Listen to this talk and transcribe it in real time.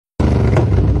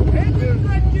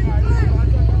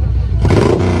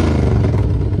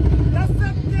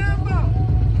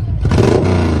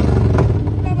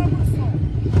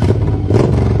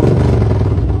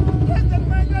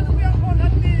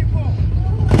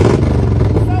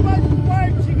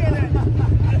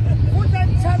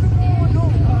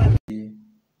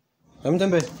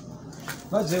Ndembe.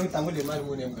 What's with Tamuli man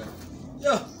money?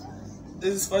 Yeah,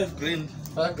 this is 5 grand.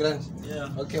 5 grand. Yeah.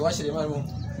 Okay, what should the man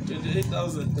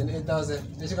 28,000.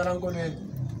 28,000. This is gonna go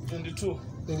 22.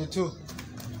 22.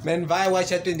 Man, buy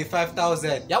watch at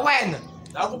 25,000. Ya when?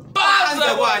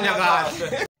 Akupanza kwanya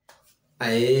kahle.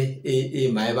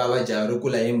 Aye, my baba jaru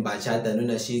kula imbacha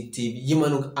danuna shi TV.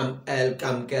 Yimanu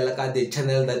amkela ka the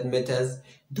channel that matters,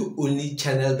 the only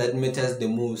channel that matters the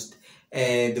most,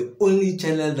 and the only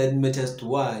channel that matters to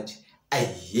watch.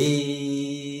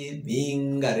 Aye,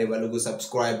 binga reba logo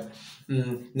subscribe.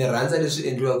 Ne ranza leswi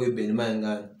endliwa ku ibeni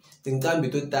Mayengani.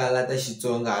 Tinqambi to tala ta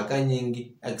Xitsonga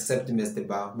hakanyingi except Mr.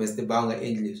 Bao nga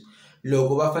endli leswi.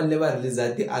 Loko va fanele va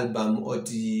release ti album or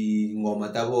ti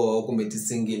ngoma ta voho kumbe ti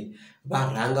single va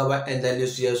rhanga va endla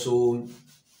leswiya swo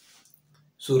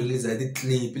release ti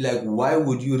clip. Like, why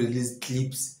would you release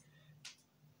clips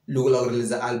loko la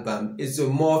release album? It's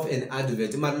more of an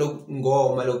advert. Mara loko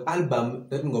ngoma loko album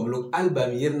that ngoma loko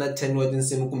album yi ri na 10 wa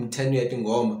tinsimu kumbe 10 ya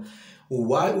tingoma,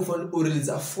 why u fanele u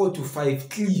release 4 to 5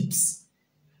 clips?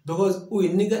 Because we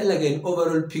nigga like an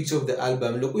overall picture of the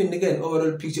album. Look, we nigga an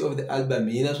overall picture of the album.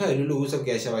 You know, so I don't know who's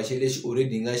okay. She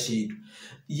already nga shit.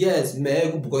 Yes,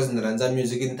 me because naranza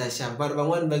music in tasha. But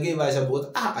one bagi vasha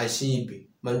both ashibi.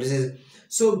 Man, this is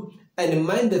so. And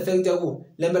mind the fact that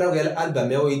lembera gel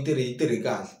album ya itiri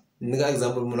gal. Nigga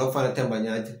example muna fana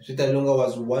tembanyati. Sweeta Longa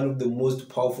was one of the most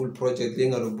powerful projects.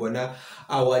 Lenga Rubona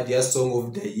award ya song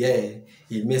of the year.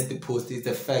 He missed the post. It's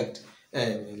a fact.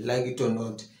 Like it or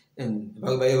not. And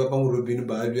bagaya bangurubini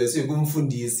baadwe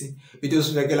sikumfundisi it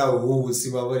was like la wusi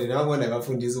mabone nabona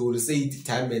abafundisi will say it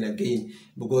time and again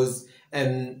because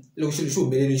lo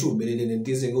shubelele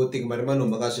nentize ngothink marimano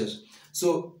makashesha.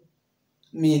 So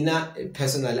mina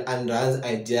personally unruns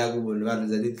idea kubona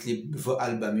that clip before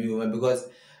album you because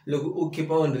look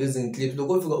keep on releasing clips look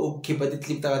ufika keep the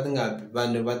clip takati ngapi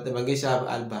vanhu bangesha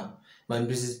album man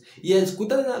this yes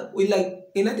kutana we like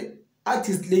in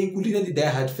artist lay kulina the die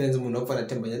hard fans munhu akufana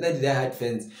Tembanya na the die hard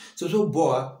fans so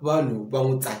boa vanhu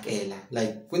vangutsakela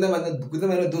like kuna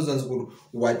those ones ku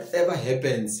whatever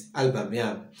happens album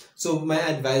yabo. So my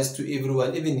advice to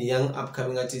everyone, even young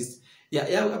upcoming artists,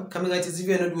 upcoming artists, if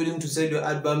you're not willing to sell your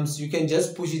albums, you can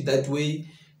just push it that way.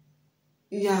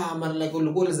 Yeah man, like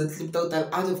all is that clipped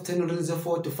out of 10 release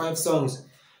 4 to 5 songs.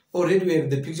 Already we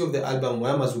have the picture of the album.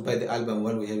 Why must we buy the album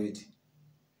when we have it?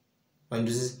 And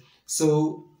this is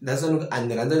so that's one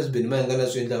and has been Mayengani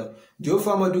swindle. Joe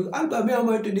Farmer took album here on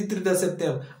my 23rd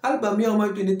September, album here on my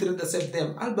 23rd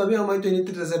September, album here on my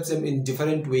 23rd September in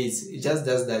different ways. It just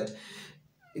does that.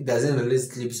 It doesn't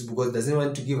release clips because it doesn't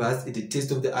want to give us the taste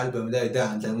of the album that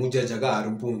and muja jaga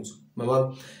arumpunzo.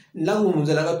 Mama nangu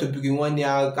muzala ka topic one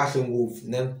ya kahle nguvu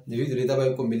ne the video reta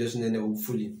ba combination ne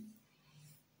hopefully.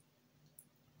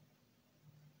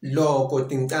 Loko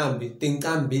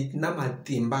tinqambi na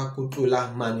matimba ku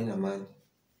tlula mani na mani.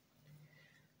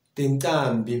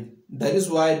 Tinqambi, that is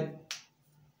why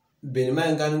beni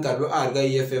Mayengani nkarhi lo arga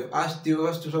EFF a swi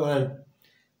tiva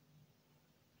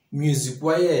music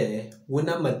wa yehe wu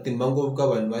na matimba ngopfu ka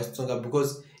vanhu va Xitsonga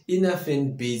because in a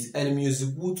fan base and music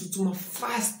wu tsutsuma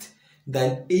fast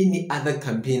than any other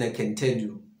campaigner can tell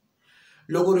you.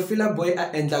 Loko Refila Boy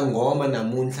a endla ngoma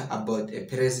namuntlha about a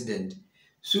president,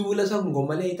 swi vula swa ku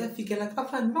ngoma leyi ta fikela ka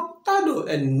vanhu va ku talo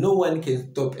and no one can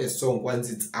stop a song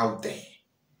once it's out there.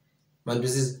 Man,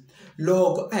 this is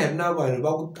loko a hi ri na vanhu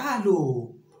va ku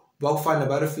talo va ku fana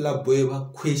va Refila Boy va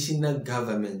question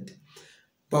government,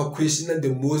 va question the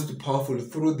most powerful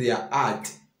through their art,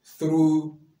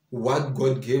 through what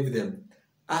God gave them.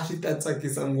 A swi ta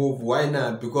tsakisa ngopfu. Why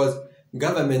not? Because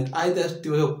government either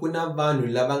still kuna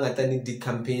vanhu lava nga ta ni di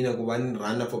campaign ku va ni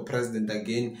run for president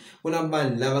again, kuna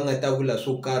vanhu lava nga ta vula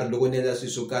swo karhi loko ni endla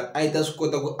swilo swo karhi a yi ta swi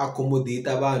kota ku accommodate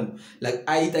vanhu like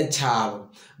a yi ta chava.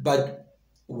 But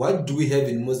what do we have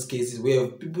in most cases? We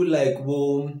have people like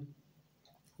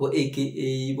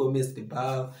AKA Mr.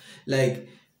 Bao, like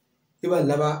even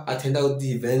never attend out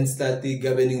the events that the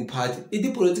governing party,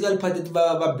 the political party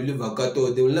believe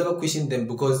they will never question them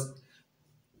because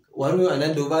one way or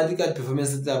another the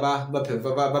performances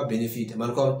benefit.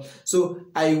 So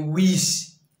I wish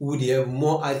we would have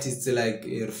more artists like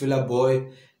Refila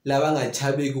Boy, Lavanga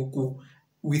Chabe Guku,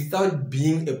 without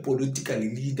being a political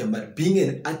leader, but being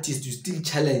an artist, you still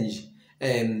challenge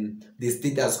the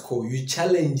status quo. You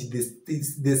challenge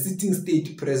the sitting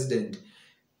state president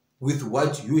with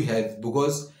what you have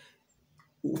because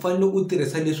ufanele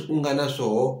utirhisa leswi u nga na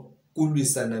swoho ku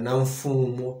lwisana na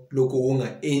mfumo loko wu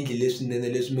nga endli leswinene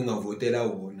leswi mi nga votela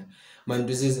wona. Man,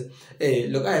 this is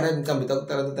loko a hi na tinqambi ta ku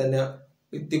tala taniya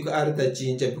tiko a ri ta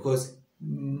cinca because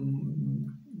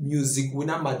music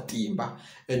wina matimba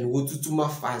and wutsutuma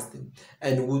fast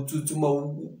and wutsutuma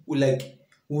like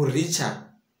richer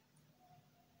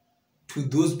to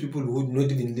those people who would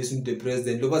not even listen to the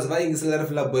president. Because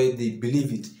Refila Boy, they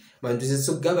believe it.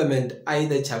 So government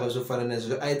either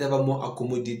either more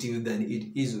accommodative than it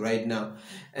is right now.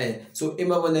 So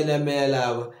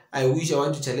I wish I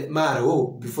want to challenge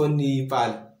Maro before ni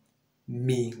pal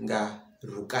me nga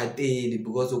rukateli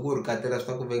because of rukatela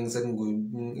stock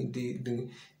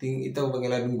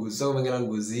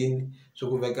ngozini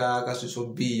sokuveka ka swiso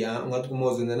biya ungathi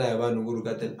kumozo na naye vanhu ku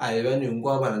rukatela a hi vanhu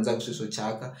hinkwavo va rhandzaka swiso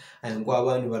chaka a hinkwavo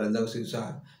vanhu va rhandzaka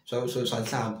swa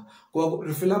nhlamba ku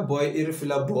Refila Boy i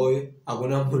Refila Boy a ku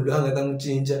na munhu loyi a nga ta n'wi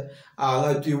cinca a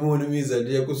nga twi munhu miza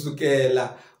liya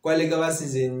kusukela kwale ka va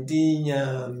season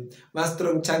tinya va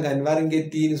strong changani va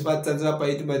ringetini swi va tsandza va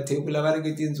payiti mathekula va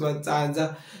ringetini swi va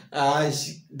tsandza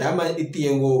dama i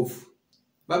tiye ngopfu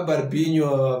va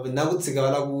barbinyo na ku tshika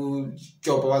va la ku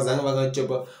copa va zanga va nga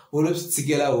copa vo lo swi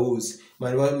tshikela hosi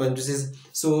mani twisisa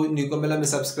so ni kombela mi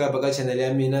subscribe ka channel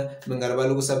ya mina mi nga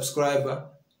rivali ku subscribe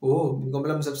mi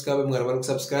kombela mi subscribe mi nga rivali ku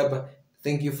subscribe.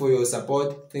 Thank you for your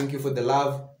support, thank you for the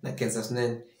love na khensa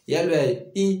swinene yalweyo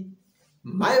i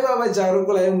mai baba jaro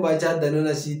kula yimbacha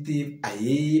danona shiti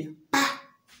ayi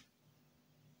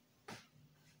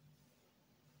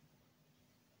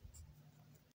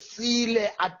Feel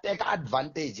take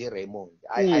advantage, Raymond.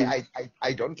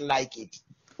 I don't like it.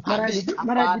 But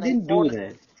I didn't do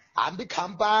that. I'm the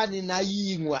company na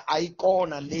yingwe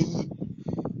icona leyi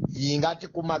yingati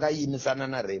kumaga yimisana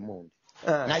na Raymond.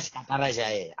 Na xikatara xa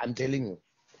yena, I'm telling you.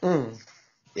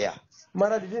 Yeah.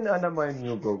 But I didn't undermine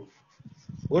you, bro.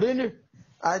 Really?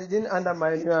 I didn't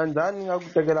undermine you, and then I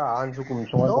could take it out.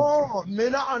 No,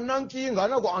 mina anankinga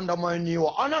na ku undermine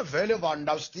ana vele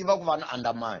vanda stiva ku van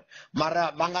undermine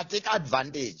mara vanga take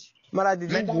advantage. But I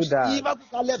didn't do that. Stiva ku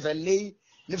ka level leyi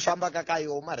ni famba ka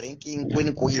yo ma ranking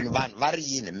kwini ko yini vanhu va ri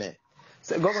yini me.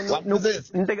 So go no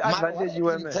take advantage you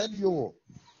man. Tell you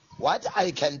what I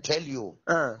can tell you.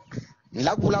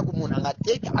 La kula ku munhu anga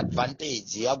take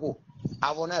advantage ya ku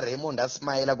a vona Raymond a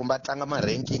smile kumba tlanga ma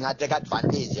ranking a take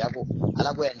advantage ya ku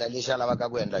ala ku endla leswi lava ka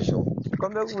ku endla xo.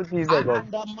 Kombe ku vutisa go.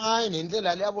 Undermine hi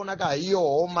ndlela leyi a vonaka hi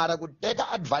yoho mara ku take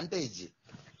advantage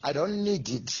I don't need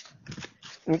it.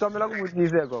 Ni kombela ku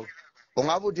vutisa go. U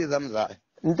nga vutisa mzala.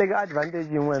 Ni take advantage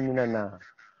yin'we mina na.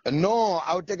 No,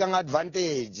 a wu tekanga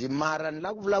advantage mara ni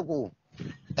la ku vula ku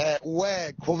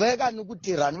we khuveka ni ku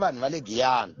tirha ni vanhu va le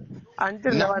Giyani.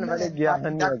 Until na vanhu va le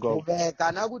Giyani ni go.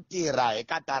 Khuveka na ku tirha hi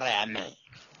katara ya me.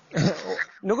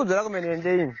 Ni ku byela ku me ni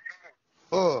endle yini?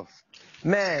 Oh.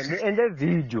 Man, ni endle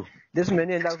video. Leswi me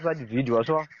ni endlaka swa ti-video wa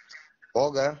swa.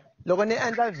 Okay. Loko ni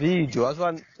endla video wa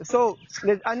swa so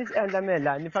leswi a ni swi endla me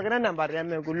la ni fake na nambara ya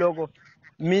me ku loko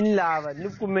mi ni lava ni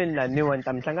kumeni laniwa ni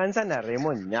ta mi hlanganisa na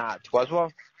Raymond Nyathi wa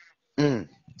swa.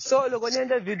 So loko ni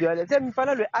endla video yaleyo se mi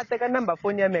fana loyi a teka number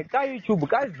phone ya me ka YouTube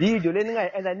ka video leyi ni nga yi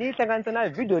endla ni yi hlanganisa na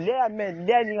video leya me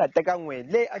leya ni nga teka n'we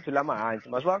leyi a chula mahansi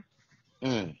ma swa.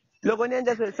 Loko ni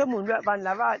endla se munhu loyi vanhu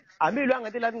lava hambi loyi a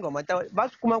nga ti lavi nghoma ta va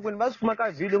swi kuma kwini va swi kuma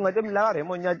ka video nga te mi lava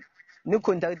Raymond Nyathi ni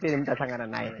contacteni mi ta hlangana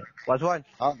na yena wa swona.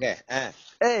 Okay.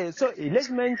 So hi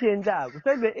leswi me ni xi endlaku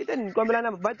se loyi i te ni kombela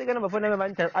na va teka number phone ya me va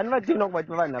ni a ni va tivi na ku va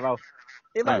tiva vanhu lavawa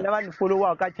i vanhu lava ni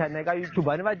folowaka ka channel ka YouTube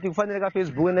a ni va tivi ku fanele ka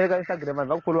Facebook na le ka Instagram vanhu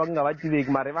va ku followa ku nga va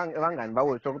tiveki mara vanghani va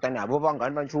wena swa ku tani havo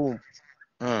vanghani va nchumu.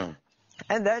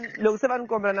 And then loko se va ni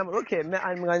kombela na okay mi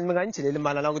nga ni cheleli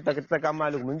mali na ku teka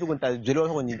mali kumbe ndzi ku ni ta byeriwa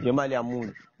swa ku ni dye mali ya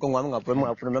munhu ku n'wa mi nga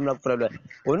pfuna mi la ku pfula loya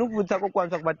ho ni ku vutisa kokwana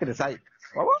swa ku va tirhisa yi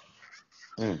wa vo.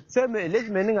 Se me leswi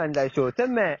me ni nga endla xo se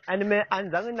me a ni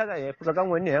zangi ni la ka fika ka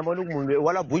n'wina ni hemba loko munhu loyi i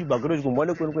wa la Bushbuckridge kumbe wa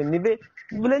le kwini ni ve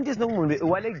ni vule ni tisi loko munhu loyi i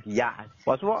wa le Giyani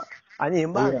wa swi vona a ni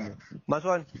hembangi ma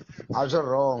swona A swi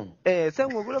wrong. se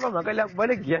n'we ku lova mhaka leya ku va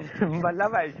le Giyani va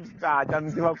lava hi xipata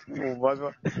mi tiva ku wa swi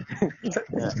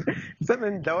vona se me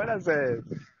ni dlawela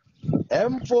sweswo.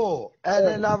 M4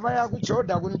 ene lava ya ku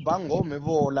choda ku ni bangome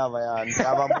vo lava ya ni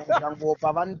ava moxa ngopfu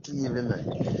a va ni tivi me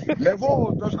me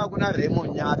vo twa swa ku na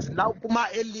Raymond Nyathi la kuma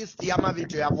e list ya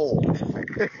mavito ya vona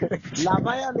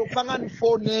lava ya loko va nga ni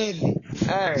foneli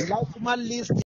la kuma list